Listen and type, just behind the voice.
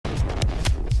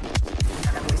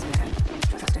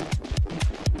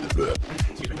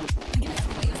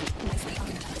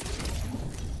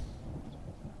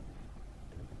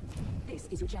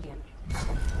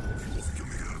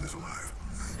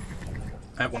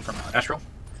have one from Astro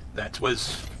that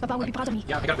was...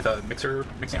 yeah, I got it with a mix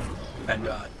amp. And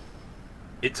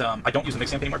I don't use the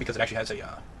mix amp anymore because it actually has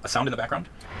a sound in the background.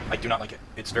 I do not like it.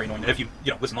 It's very annoying. And if you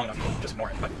listen long enough, you can just ignore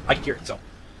it. But I can hear it, so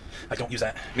I don't use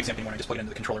that mix amp anymore. I just plug it into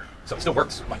the controller. So it still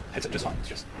works. My headset just fine. It's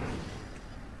just...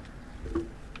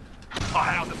 Oh,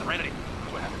 how's the Serenity?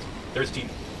 That's what happens. There is a team.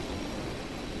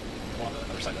 One on the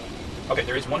other side, though. Okay,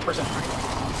 there is one person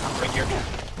right here.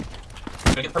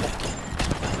 I'm gonna get the purple.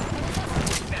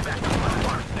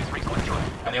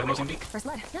 And they have a nosing beak. First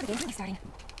blood. Now the game's really starting.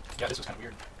 Yeah, this was kind of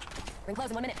weird. Ring close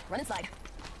in 1 minute. Run and slide.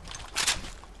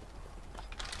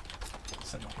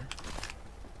 Sentinel here.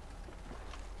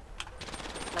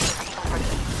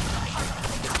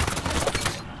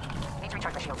 Need to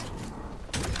recharge my shields.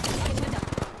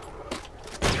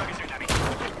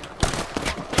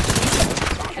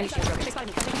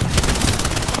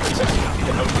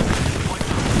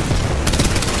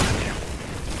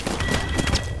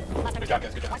 Good job,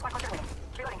 guys. Good job.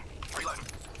 Reloading.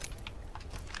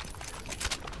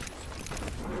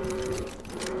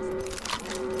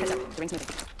 Heads up. The ring's moving.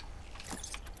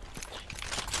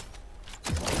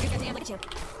 Here's the amp, look at you.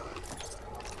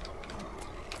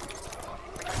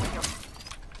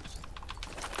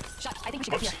 Shot. I think we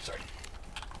should go here. Oops, sorry.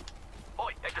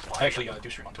 Oi, extra supply. I actually do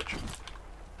stream on Twitch.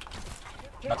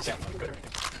 Not to say I'm good or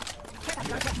anything.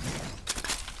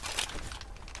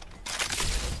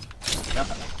 No,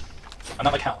 I'm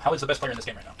not like Hal. Hal is the best player in this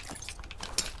game right now.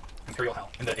 Imperial Hal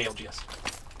in the ALGS.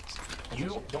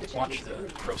 You don't watch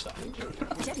the pro stuff.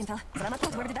 Champion fella. But I'm not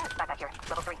told where to do that. Back here.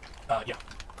 Level 3. Yeah.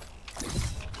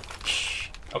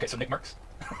 Okay, so Nick Merckx.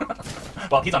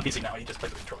 Well, he's on PC now. He just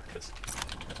plays with the controller because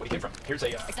that's what he came from. Here's a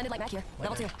Extended light mag here.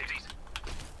 Level 2.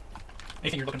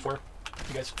 anything you're looking for,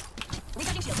 you guys.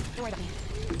 Recharging shield. Don't worry about me.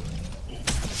 I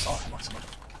saw it once somewhere.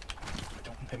 I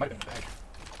don't. It might have been in the bag.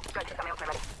 Good. Got my ultimate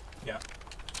ready. Yeah.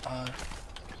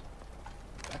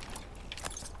 Back.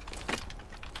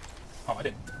 Oh, I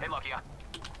didn't. Hey, Lucky,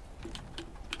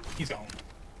 He's gone.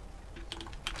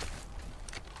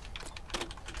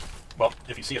 Well,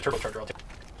 if you see a turbocharger, I'll take it.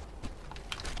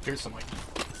 Here's some light.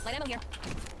 Light ammo here.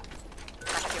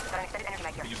 Got an extended energy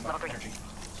mag here. Use Level my 3. energy.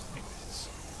 Anyways.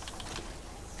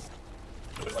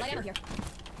 A little bit of Light ammo here. here.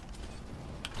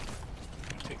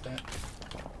 Take that.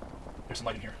 There's some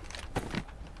light in here.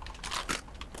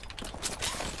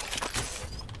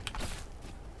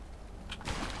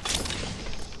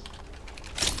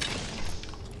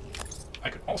 I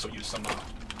could also use some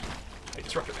a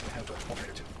disruptor. I can have an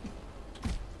alternator too.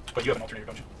 But you have an alternator,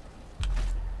 don't you?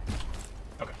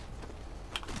 Okay.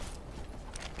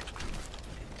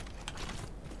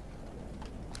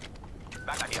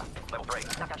 Back here. Level 3.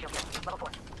 Knockdown shield here. Level 4.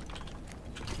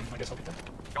 I guess I'll get that.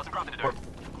 Got some crafting to do. Or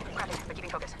Crafting, but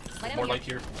keeping focus. Light ammo more here. light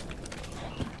here.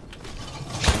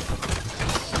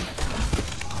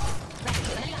 Crafting.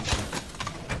 Send it on.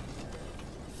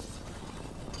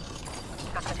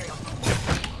 Got some material.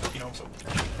 You know, so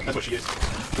that's what she is.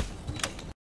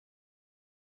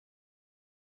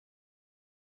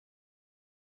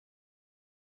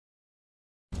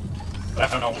 But I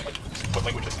don't know what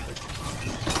language this is.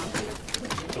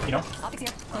 Filipino? Optics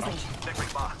here. Close range. Next ring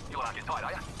bar. You'll not get tired,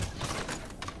 are ya?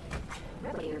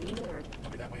 Replicator being delivered.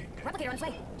 I'll be that way. Okay. Replicator on its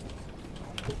way.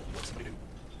 What's somebody do?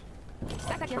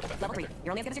 Backpack here. Purple backpack Level 3. right there.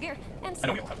 You're only as good as your gear. And I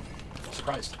know we all have one. I'm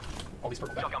surprised. All these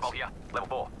purple Shotgun bolt backpacks. here. Level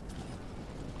 4.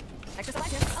 extra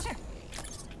supplies here. I'll share.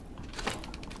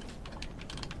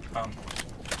 I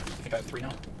think I have 3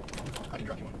 now. I can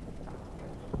drop you one.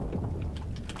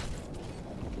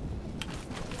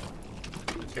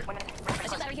 Here. 1 minute. A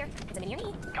shield battery here. It's a mini or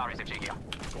knee. Car SMG here.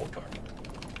 Gold card.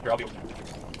 Here, I'll be able to.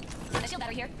 A shield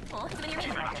battery here. Aw, it's a mini or knee.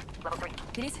 Level 3.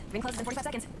 Goodies. Ring closes in 45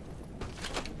 seconds.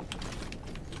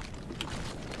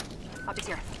 Optics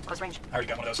here. Close range. I already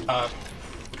got one of those.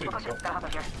 Closer. Gotta hop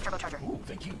out here. Turbocharger. Ooh,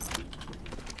 thank you.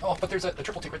 Oh, but there's a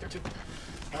triple take right there too.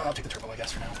 I'll take the turbo, I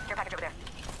guess, for now. Care package over there.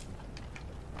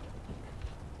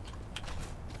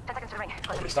 10 seconds to the ring. Close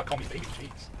Somebody range. stop calling me baby,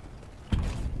 jeez.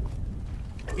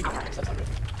 Baby, that's not good.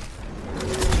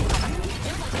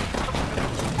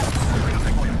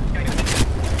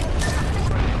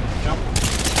 Jump.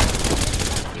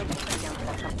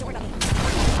 Don't worry about me.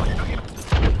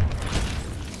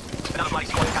 Another bloody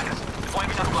squad attackers.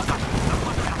 Deploying another blood dust. Another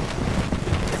blood dust.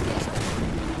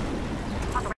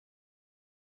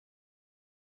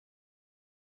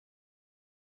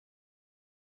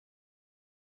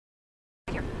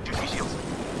 Juicy shields.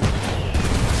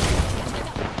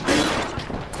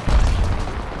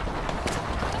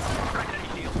 Cracked enemy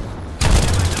shield.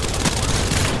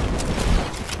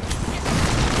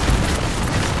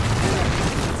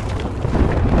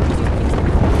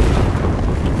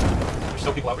 There's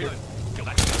still people here. Kill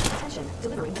that. Attention,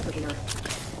 delivering replicator.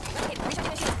 Okay, recharging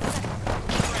my shield.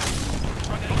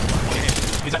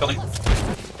 He's that building.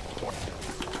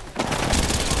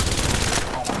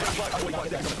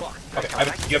 Okay,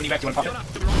 do you have any evac? Do you want to pop it?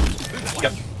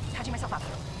 Yep. Patching myself up.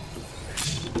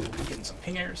 Getting some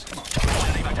pingers. Come on.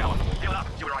 Back tower. Heal up.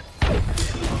 You were right.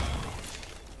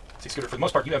 See, Scooter, for the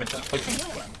most part, you haven't played with me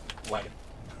when I'm lagging.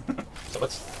 So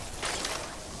let's...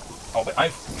 Oh, but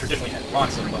I've traditionally had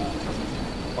lots of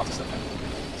stuff happen.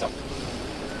 So...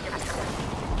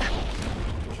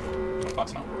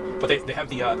 Lots now. But they have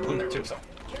the balloon there, too, so...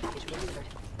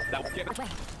 That will give Which way?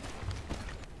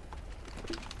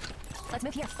 Let's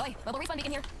move here. Oi, mobile respawn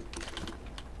beacon here.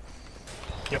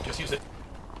 Yep, just use it.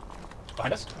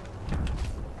 Behind us.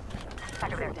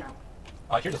 Factor there down.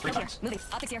 Here's the 3 Here, times. moving.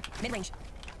 Optics here. Mid-range.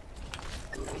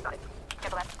 Enemy spotted.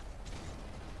 Careful left.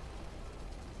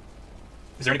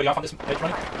 Is there anybody off on this edge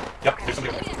running? Yep, there's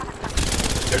somebody over there.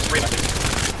 There's 3 of them.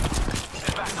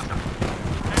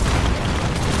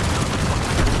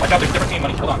 Watch out, there's a different team,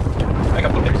 money. Hold on. Back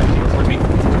up a little bit. Towards me.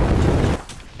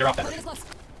 They're off that Balloon way. is close.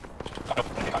 Oh, no,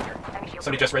 don't get out here.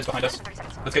 Somebody just res behind us.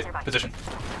 Let's get position.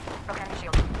 Broken enemy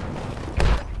shield.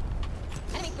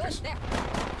 Enemy, bush, there.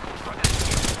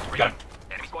 We got him.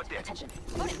 Enemy squad's dead. Attention.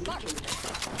 Loaded, far.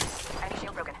 Enemy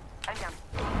shield broken. I'm down.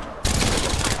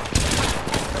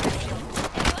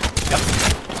 Yep.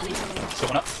 Still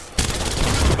one up.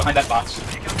 Behind that box.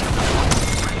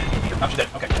 Oh, she's dead.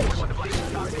 Okay.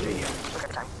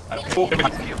 Oh, they're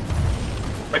behind.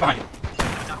 Right behind you.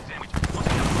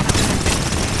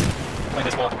 Playing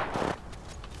this ball.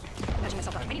 Patching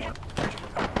myself up.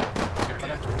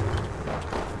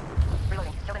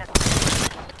 Reloading. Still in it.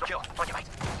 Kill. On your mate.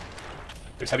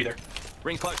 There's heavy there.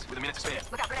 Rings close with a minute to spare.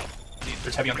 Look out, grenade.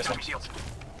 There's heavy on this one. Enemy shields.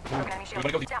 Broken enemy We shield.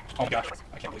 wanna go deep. Down. Oh my gosh.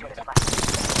 I can't believe you did that.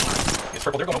 It's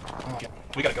purple. They're going. Oh, yeah.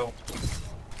 We gotta go.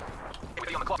 Hit with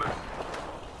you on the clock move.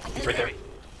 He's right there.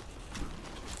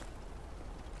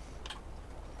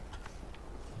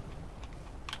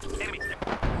 Enemy.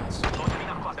 Launch enemy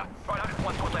knuckle cluster. Right over.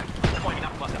 1 squad left. Deploy enemy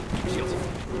knuckle cluster. Shields.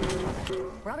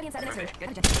 We're already inside the next room. Good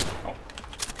objective. Oh.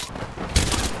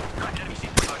 Right, enemy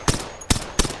shield. Reload.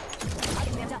 I'll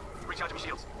get ramped up. Recharging my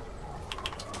shields.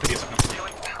 Could be a something.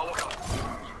 Healing. I'll walk over.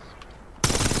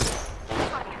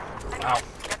 Wow.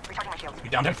 Recharging my shield. You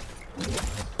downed him?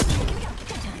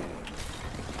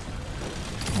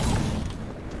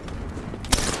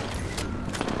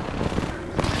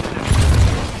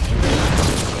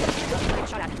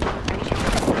 Shot at. Enemy shield.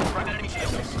 Right, enemy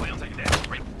shields. Play on taking down.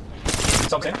 Ring.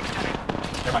 That's what I'm saying.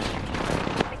 Never mind.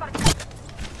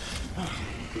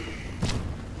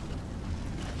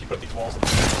 You put up these walls.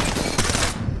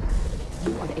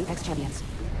 You are the Apex champions.